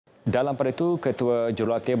Dalam pada itu, Ketua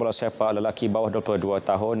Jurulatih Bola Sepak lelaki bawah 22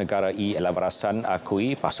 tahun negara E Elabarasan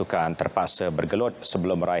Akui Pasukan terpaksa bergelut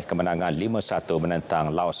sebelum meraih kemenangan 5-1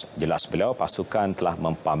 menentang Laos. Jelas beliau, pasukan telah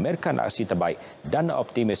mempamerkan aksi terbaik dan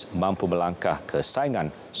optimis mampu melangkah ke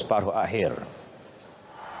saingan separuh akhir.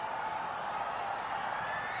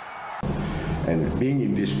 And being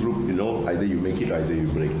in this group, either you make it or either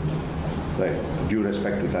you break. Like, due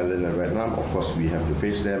respect to Thailand and Vietnam, of course we have to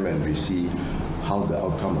face them and we see how the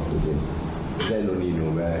outcome of the game. Then only know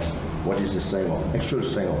what is the actual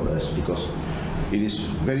strength of us, because it is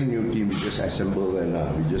very new team. We just assemble and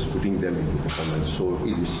we're just putting them into performance. So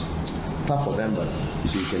it is tough for them, but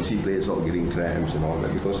you can see players all getting cramps and all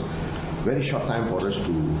that, because very short time for us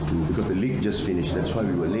because the league just finished. That's why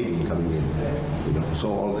we were late in coming in. So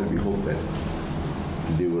all that we hope that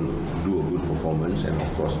they will do a good performance, and of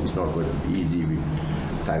course it's not going to be easy with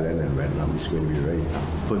Thailand and Vietnam. It's going to be very.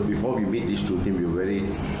 But before we meet these two teams, we were very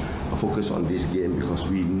focused on this game because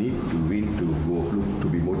we need to win to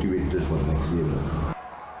be motivated for the next game.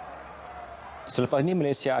 Selepas ini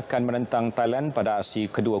Malaysia akan menentang Thailand pada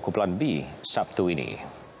aksi kedua kumpulan B Sabtu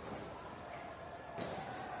ini.